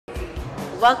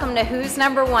Welcome to Who's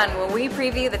Number One, where we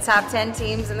preview the top 10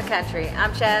 teams in the country.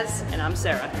 I'm Chez. And I'm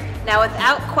Sarah. Now,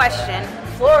 without question,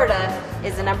 Florida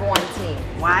is the number one team.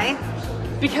 Why?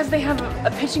 Because they have a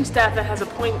pitching staff that has a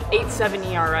 .87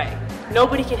 ERA.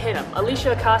 Nobody can hit them.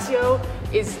 Alicia Ocasio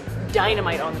is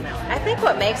dynamite on the mound. I think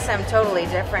what makes them totally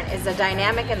different is the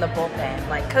dynamic in the bullpen.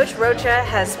 Like, Coach Rocha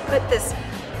has put this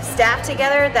staff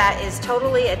together that is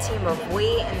totally a team of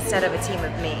we instead of a team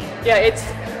of me. Yeah,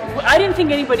 I didn't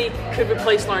think anybody could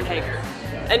replace Lauren Hager.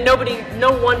 And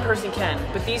no one person can,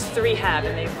 but these three have,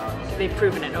 and they've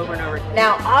proven it over and over.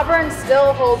 Now, Auburn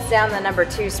still holds down the number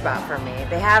 2 spot for me.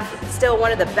 They have still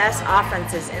one of the best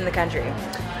offenses in the country.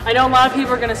 I know a lot of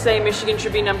people are going to say Michigan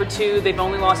should be number 2. They've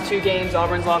only lost 2 games.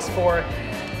 Auburn's lost 4.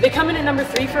 They come in at number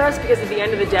 3 for us because at the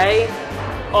end of the day,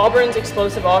 Auburn's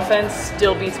explosive offense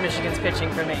still beats Michigan's pitching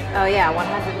for me. Oh yeah,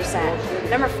 100%.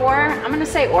 Number 4, I'm going to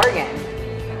say Oregon.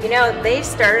 You know, they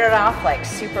started off like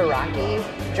super rocky,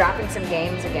 dropping some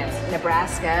games against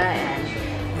Nebraska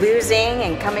and losing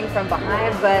and coming from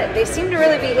behind, but they seem to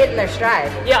really be hitting their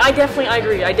stride. Yeah, I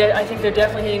agree. I think they're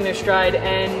definitely hitting their stride,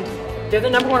 and they're the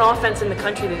number 1 offense in the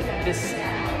country this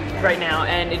right now,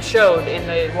 and it showed in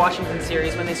the Washington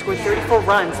series when they scored 34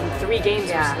 runs in 3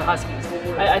 games versus the Huskies.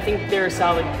 I think they're a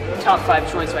solid top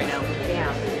 5 choice right now.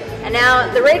 Yeah. And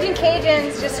now the Raging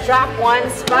Cajuns just dropped 1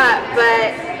 spot,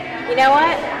 but you know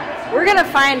what? We're going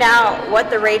to find out what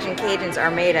the Raging Cajuns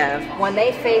are made of when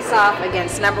they face off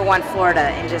against number 1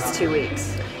 Florida in just 2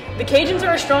 weeks. The Cajuns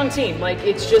are a strong team. Like,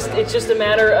 it's just a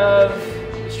matter of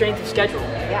strength of schedule.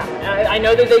 Yeah. I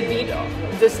know that they beat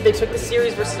this. They took the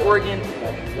series versus Oregon.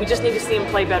 We just need to see them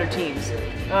play better teams.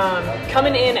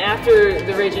 Coming in after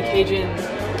the Raging Cajuns,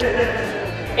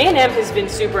 A&M has been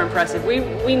super impressive.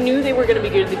 We knew they were going to be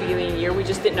good at the beginning of the year. We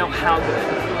just didn't know how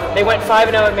good. They went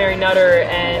 5-0 at Mary Nutter,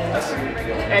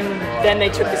 and then they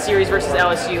took the series versus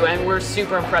LSU, and we're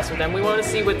super impressed with them. We want to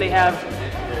see what they have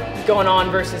going on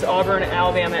versus Auburn,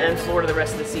 Alabama, and Florida the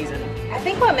rest of the season. I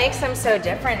think what makes them so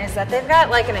different is that they've got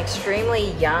like an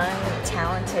extremely young,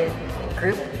 talented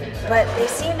group, but they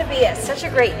seem to be such a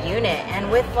great unit,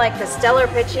 and with like the stellar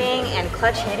pitching and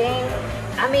clutch hitting,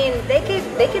 I mean, they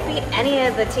could beat any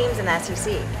of the teams in the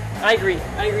SEC. I agree.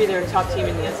 They're a top team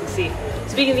in the SEC.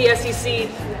 Speaking of the SEC,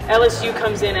 LSU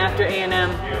comes in after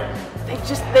A&M.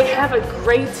 They have a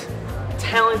great,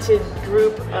 talented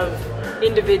group of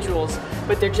individuals,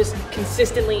 but they're just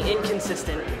consistently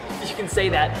inconsistent, if you can say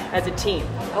that, as a team.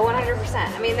 Oh, 100%.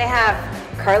 I mean, they have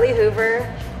Carly Hoover,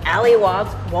 Allie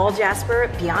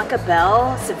Waljasper, Bianca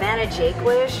Bell, Savannah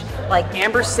Jakewish, like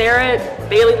Amber Sarrett,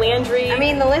 Bailey Landry. I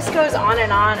mean, the list goes on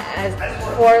and on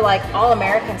for like all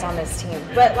Americans on this team.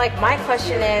 But like my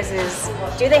question is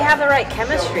do they have the right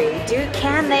chemistry?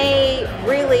 Can they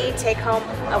really take home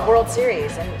a World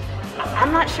Series? And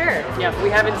I'm not sure. Yeah, we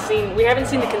haven't seen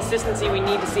the consistency we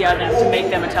need to see out of them to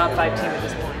make them a top 5 team at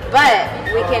this point.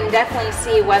 But we can definitely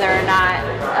see whether or not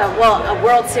a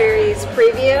World Series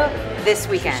preview this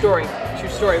weekend. True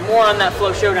story. More on that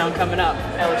Flow Showdown coming up,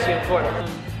 LSU and Florida.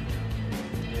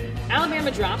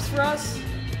 Alabama drops for us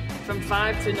from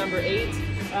 5 to number 8.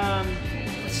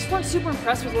 We just weren't super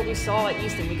impressed with what we saw at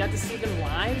Easton. We got to see them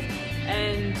live,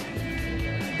 and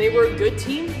they were a good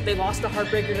team. They lost the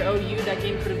heartbreaker to OU. That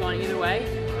game could have gone either way.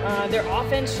 Their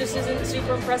offense just isn't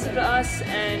super impressive to us,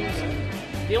 and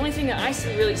the only thing that I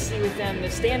really see with them, the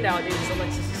standout, is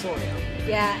Alexis Osorio.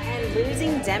 Yeah, and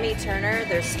losing Demi Turner,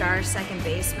 their star second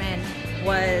baseman,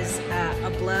 was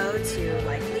a blow to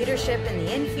like leadership in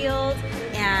the infield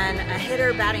and a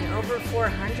hitter batting over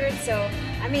 400. So,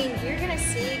 I mean, you're going to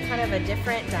see kind of a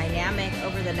different dynamic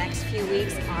over the next few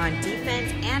weeks on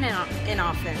defense and in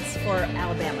offense for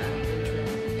Alabama.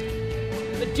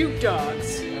 The Duke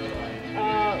Dogs.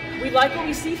 We like what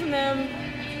we see from them.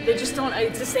 They just don't.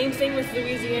 It's the same thing with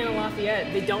Louisiana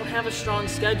Lafayette. They don't have a strong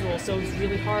schedule, so it's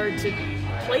really hard to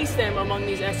place them among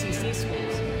these SEC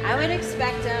schools. I would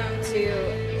expect them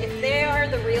to, if they are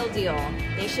the real deal,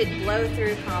 they should blow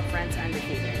through conference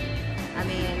undefeated. I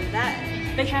mean,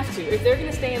 they have to. If they're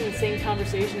going to stay in the same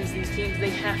conversation as these teams,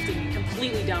 they have to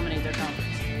completely dominate their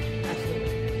conference.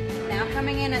 Absolutely. Now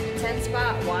coming in at the 10th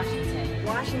spot, Washington.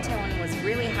 Washington was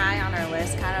really high on our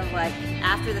list, kind of like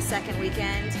after the second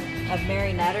weekend of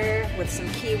Mary Nutter with some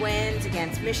key wins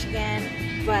against Michigan,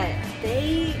 but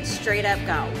they straight up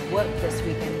got whooped this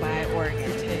weekend by Oregon.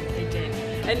 They did.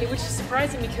 And which is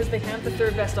surprising because they have the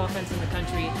 3rd best offense in the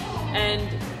country, and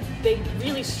they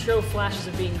really show flashes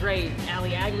of being great.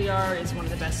 Allie Aguilar is one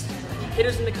of the best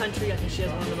hitters in the country. I think she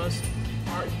has one of the most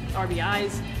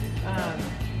RBIs.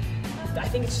 I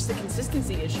think it's just a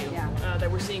consistency issue that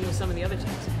we're seeing with some of the other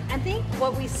teams. I think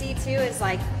what we see too is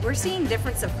like we're seeing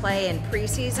difference of play in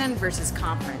preseason versus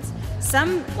conference.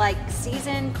 Some like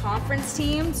season conference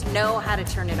teams know how to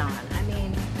turn it on. I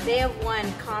mean, they have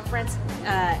won conference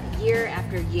year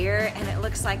after year, and it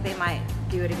looks like they might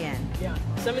do it again. Yeah.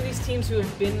 Some of these teams who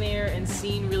have been there and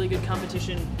seen really good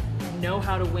competition know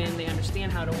how to win. They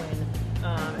understand how to win,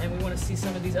 and we want to see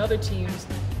some of these other teams,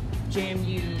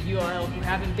 JMU, URL, who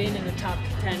haven't been in the top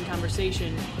 10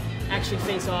 conversation, actually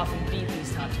face off and beat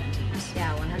these top 10 teams.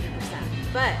 Yeah,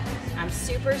 100%. But I'm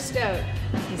super stoked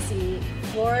to see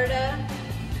Florida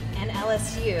and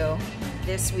LSU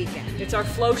this weekend. It's our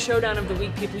Flow Showdown of the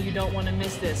week, people. You don't want to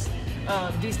miss this.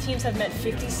 These teams have met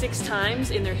 56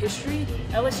 times in their history.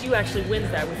 LSU actually wins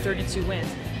that with 32 wins.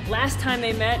 Last time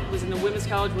they met was in the Women's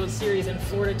College World Series, and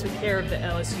Florida took care of the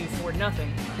LSU 4-0.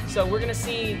 So we're gonna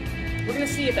see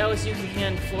if LSU can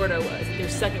hand Florida their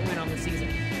second win on the season.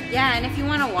 Yeah, and if you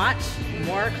want to watch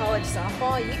more college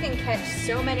softball, you can catch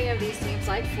so many of these teams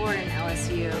like Florida and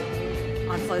LSU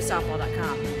on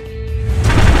FloSoftball.com.